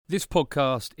This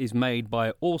podcast is made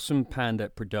by Awesome Panda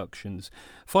Productions.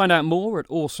 Find out more at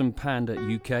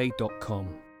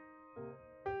awesomepandauk.com.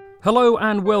 Hello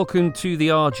and welcome to the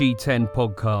RG10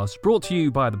 podcast, brought to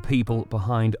you by the people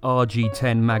behind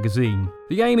RG10 magazine.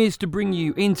 The aim is to bring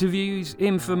you interviews,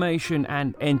 information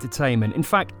and entertainment. In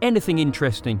fact, anything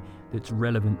interesting that's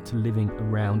relevant to living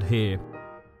around here.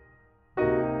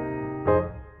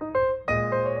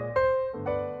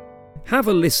 Have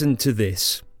a listen to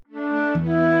this.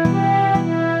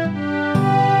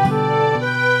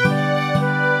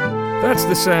 That's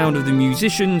the sound of the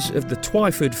musicians of the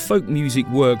Twyford Folk Music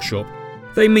Workshop.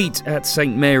 They meet at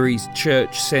St Mary's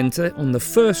Church Centre on the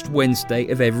first Wednesday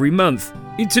of every month.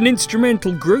 It's an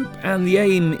instrumental group and the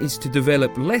aim is to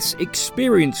develop less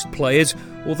experienced players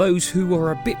or those who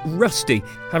are a bit rusty,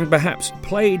 having perhaps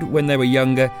played when they were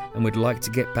younger and would like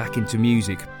to get back into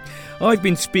music. I've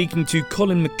been speaking to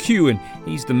Colin McEwen,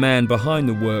 he's the man behind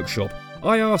the workshop.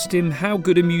 I asked him how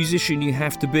good a musician you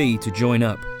have to be to join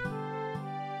up.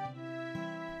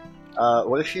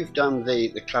 Well, if you've done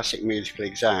the classic musical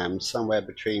exams, somewhere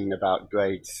between about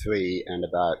grade 3 and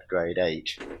about grade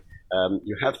 8,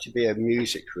 you have to be a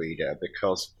music reader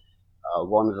because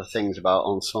one of the things about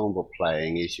ensemble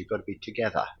playing is you've got to be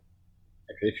together.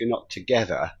 If you're not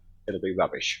together, it'll be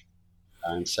rubbish.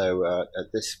 And so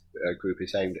this group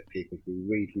is aimed at people who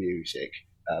read music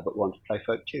but want to play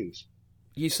folk tunes.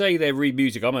 You say they read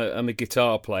music. I'm a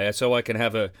guitar player, so I can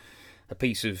have a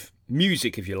piece of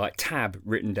music, if you like, tab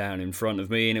written down in front of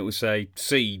me, and it will say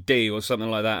C, D or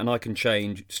something like that, and I can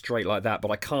change straight like that,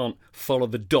 but I can't follow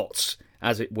the dots,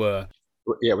 as it were.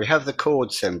 Yeah, we have the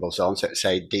chord symbols on, so it's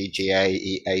say D, G, A,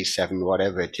 E, A7,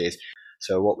 whatever it is.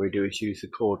 So what we do is use the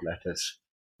chord letters.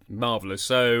 Marvellous.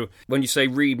 So when you say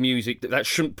read music, that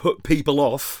shouldn't put people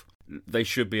off. They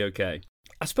should be okay.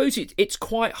 I suppose it's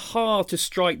quite hard to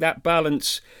strike that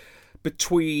balance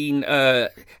between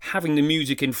having the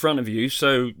music in front of you,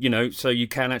 so you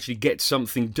can actually get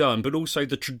something done, but also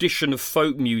the tradition of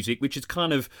folk music, which is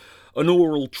kind of an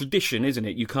oral tradition, isn't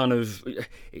it?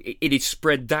 It is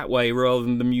spread that way rather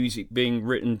than the music being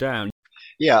written down.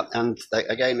 Yeah, and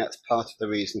again, that's part of the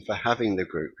reason for having the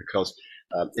group, because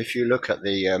if you look at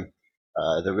the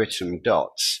written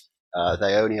dots,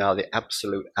 they only are the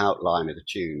absolute outline of the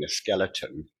tune, the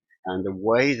skeleton, and the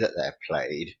way that they're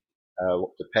played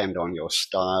depend on your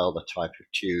style, the type of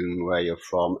tune, where you're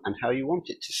from, and how you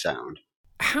want it to sound.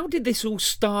 How did this all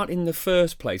start in the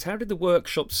first place? How did the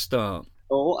workshop start?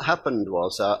 Well, what happened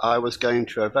was I was going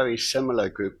to a very similar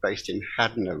group based in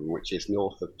Haddenham, which is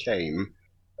north of Tame,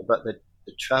 but the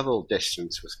travel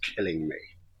distance was killing me.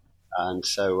 And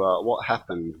so what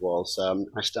happened was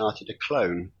I started a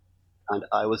clone, and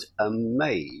I was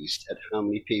amazed at how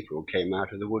many people came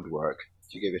out of the woodwork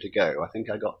to give it a go. I think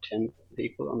I got 10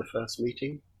 people on the first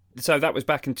meeting. So that was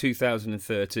back in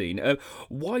 2013.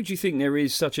 Why do you think there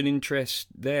is such an interest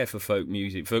there for folk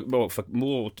music, for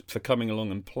coming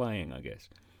along and playing, I guess?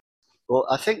 Well,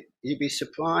 I think you'd be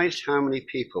surprised how many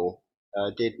people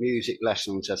did music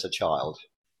lessons as a child.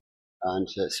 And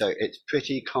so it's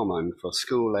pretty common for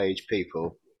school-age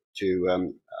people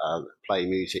to play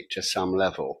music to some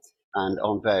level. And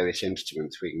on various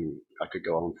instruments, I could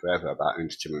go on forever about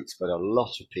instruments, but a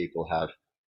lot of people have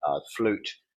flute,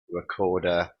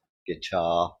 recorder,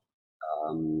 guitar,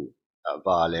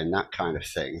 violin, that kind of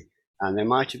thing. And they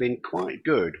might have been quite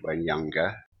good when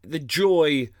younger. The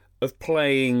joy of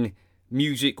playing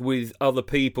music with other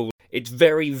people, it's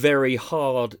very, very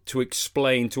hard to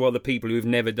explain to other people who have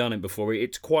never done it before.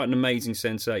 It's quite an amazing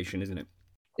sensation, isn't it?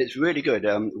 It's really good.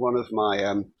 One of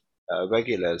my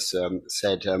regulars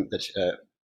said that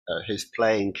his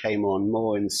playing came on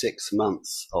more in 6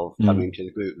 months of coming to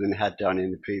the group than had done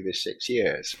in the previous 6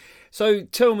 years. So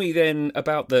tell me then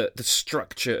about the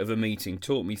structure of a meeting.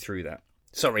 Talk me through that.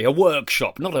 Sorry, a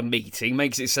workshop, not a meeting.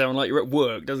 Makes it sound like you're at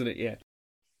work, doesn't it? Yeah.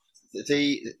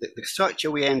 The structure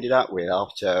we ended up with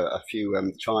after a few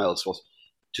trials was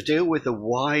to deal with a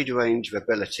wide range of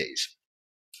abilities.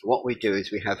 What we do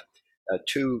is we have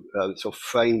two sort of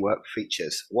framework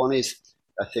features. One is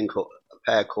a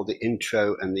pair called the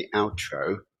intro and the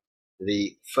outro.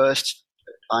 The first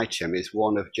item is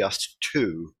one of just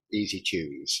 2 easy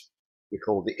tunes. We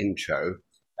call the intro,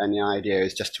 and the idea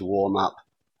is just to warm up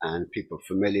and people are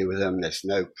familiar with them. There's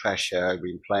no pressure. I've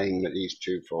been playing with these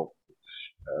 2 for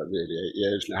nearly 8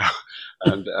 years now,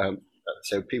 and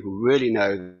so people really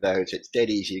know those. It's dead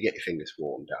easy. You get your fingers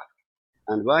warmed up.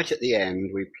 And right at the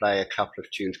end, we play a couple of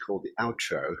tunes called the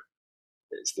outro.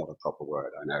 It's not a proper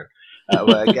word, I know.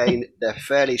 Where again, they're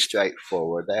fairly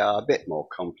straightforward. They are a bit more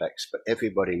complex, but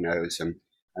everybody knows them.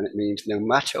 And it means no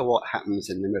matter what happens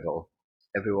in the middle,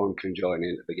 everyone can join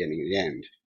in at the beginning and the end.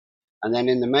 And then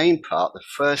in the main part, the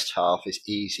first half is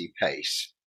easy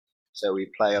pace. So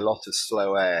we play a lot of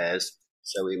slow airs.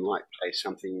 So we might play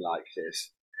something like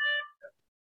this.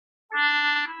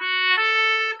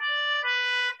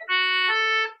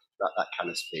 That kind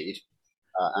of speed.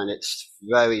 And it's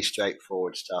very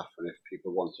straightforward stuff. And if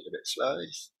people want it a bit slower, they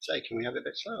say, can we have it a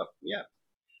bit slower? Yeah.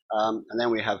 And then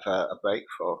we have a break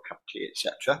for a cup of tea,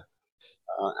 etc.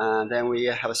 And then we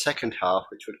have a second half,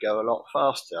 which would go a lot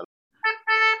faster.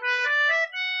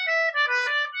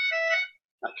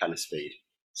 That kind of speed.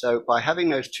 So by having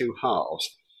those two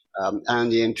halves,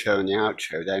 and the intro and the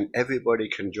outro, then everybody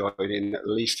can join in at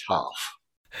least half.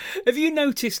 Have you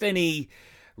noticed any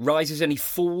rises, any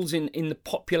falls in the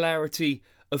popularity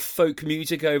of folk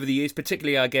music over the years,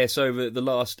 particularly, I guess, over the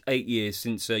last 8 years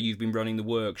since you've been running the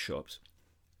workshops?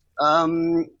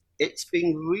 It's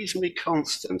been reasonably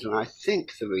constant, and I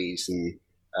think the reason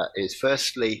is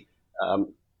firstly,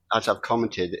 as I've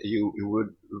commented, you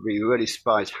would be really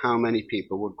surprised how many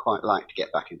people would quite like to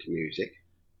get back into music.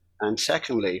 And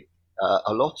secondly,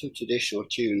 a lot of traditional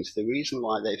tunes, the reason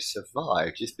why they've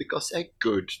survived is because they're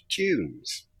good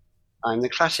tunes. And the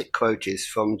classic quote is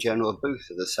from General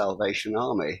Booth of the Salvation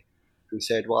Army, who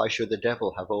said, "Why should the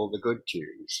devil have all the good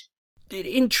tunes?" It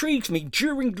intrigues me,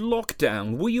 during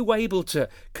lockdown, were you able to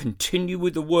continue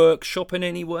with the workshop in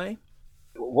any way?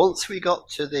 Once we got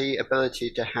to the ability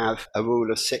to have a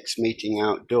rule of 6 meeting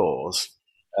outdoors,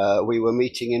 we were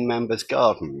meeting in members'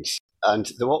 gardens. And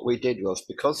what we did was,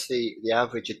 because the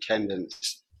average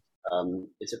attendance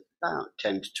is about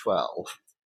 10 to 12,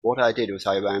 what I did was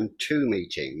I ran 2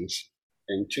 meetings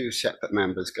in 2 separate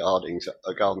members' gardens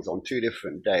on 2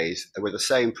 different days with the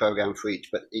same program for each,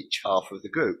 but each half of the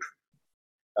group.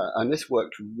 And this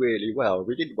worked really well.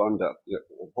 We did wonder,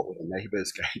 what were the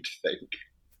neighbours going to think?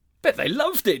 Bet they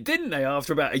loved it, didn't they,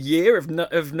 after about a year of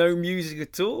no music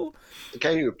at all?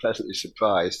 Again, we were pleasantly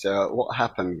surprised. What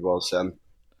happened was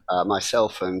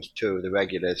myself and 2 of the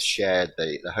regulars shared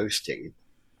the hosting,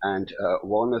 and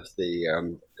one of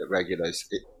the regulars,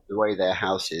 the way their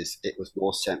house is, it was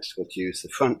more sensible to use the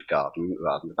front garden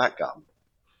rather than the back garden.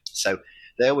 So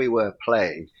there we were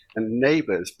playing, and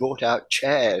neighbours brought out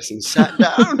chairs and sat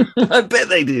down. I bet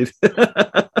they did.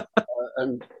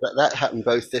 And that happened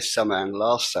both this summer and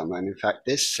last summer. And in fact,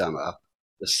 this summer,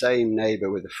 the same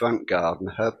neighbour with the front garden,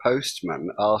 her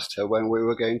postman asked her when we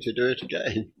were going to do it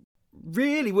again.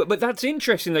 Really? But that's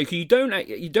interesting, though, because you don't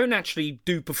actually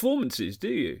do performances, do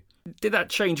you? Did that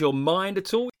change your mind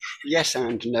at all? Yes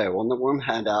and no. On the one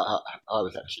hand, I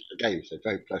was actually, again, so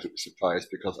very pleasantly surprised,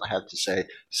 because I had to say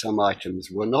some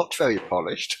items were not very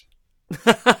polished.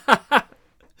 But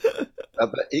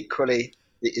equally,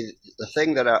 the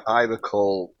thing that I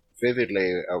recall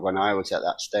vividly when I was at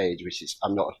that stage, which is,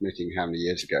 I'm not admitting how many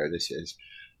years ago this is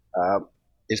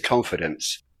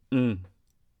confidence.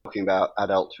 Talking about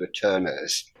adult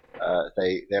returners,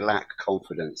 they lack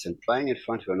confidence, and playing in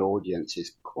front of an audience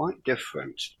is quite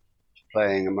different to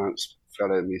playing amongst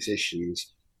fellow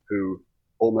musicians who,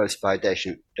 almost by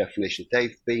definition,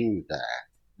 they've been there.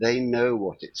 They know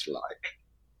what it's like.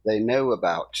 They know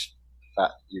about the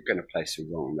fact you're going to play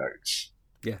some wrong notes.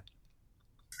 Yeah.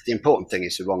 The important thing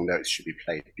is the wrong notes should be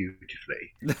played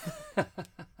beautifully.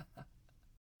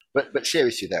 But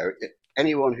seriously, though,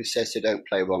 anyone who says they don't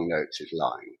play wrong notes is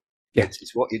lying. Yeah.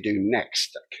 It's what you do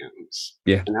next that counts.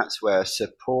 Yeah. And that's where a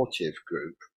supportive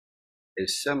group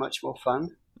is so much more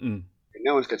fun.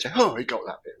 No one's going to say, "Oh, he got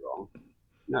that bit wrong."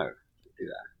 No, don't do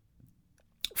that.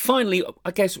 Finally,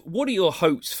 I guess, what are your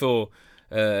hopes for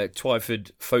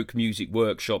Twyford Folk Music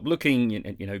Workshop? Looking,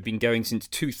 been going since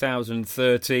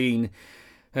 2013,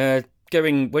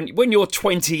 going when you're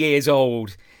 20 years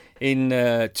old in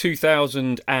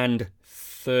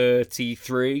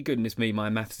 2033. Goodness me, my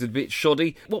maths is a bit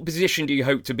shoddy. What position do you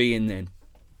hope to be in then?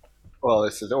 Well,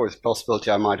 there's always a possibility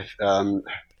I might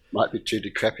be too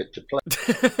decrepit to play.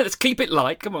 Let's keep it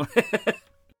light. Come on.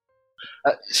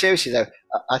 Seriously though,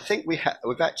 I think we've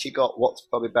actually got what's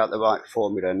probably about the right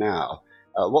formula now.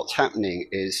 What's happening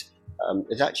is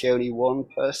there's actually only one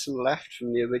person left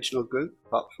from the original group,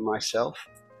 apart from myself.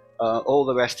 All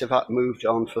the rest have moved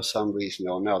on for some reason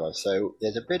or another. So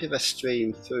there's a bit of a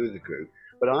stream through the group.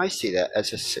 But I see that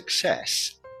as a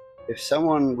success. If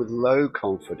someone with low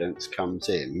confidence comes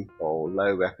in, or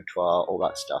low repertoire, all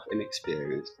that stuff,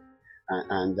 inexperienced,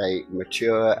 and they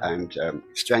mature and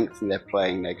strengthen their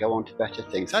playing, they go on to better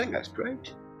things, I think that's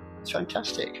great. It's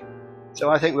fantastic.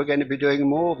 So I think we're going to be doing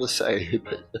more of the same,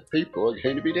 but the people are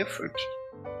going to be different.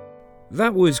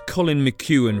 That was Colin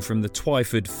McEwen from the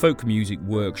Twyford Folk Music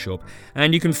Workshop,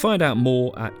 and you can find out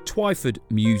more at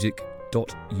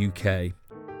twyfordmusic.uk.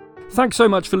 Thanks so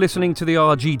much for listening to the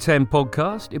RG10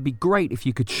 podcast. It'd be great if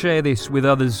you could share this with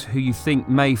others who you think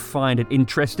may find it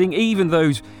interesting, even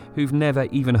those who've never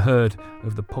even heard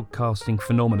of the podcasting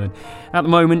phenomenon. At the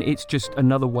moment, it's just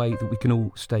another way that we can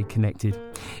all stay connected.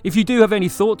 If you do have any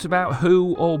thoughts about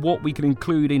who or what we can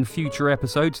include in future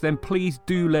episodes, then please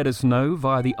do let us know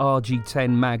via the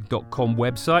rg10mag.com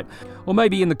website, or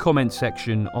maybe in the comments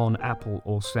section on Apple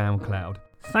or SoundCloud.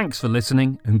 Thanks for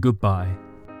listening, and goodbye.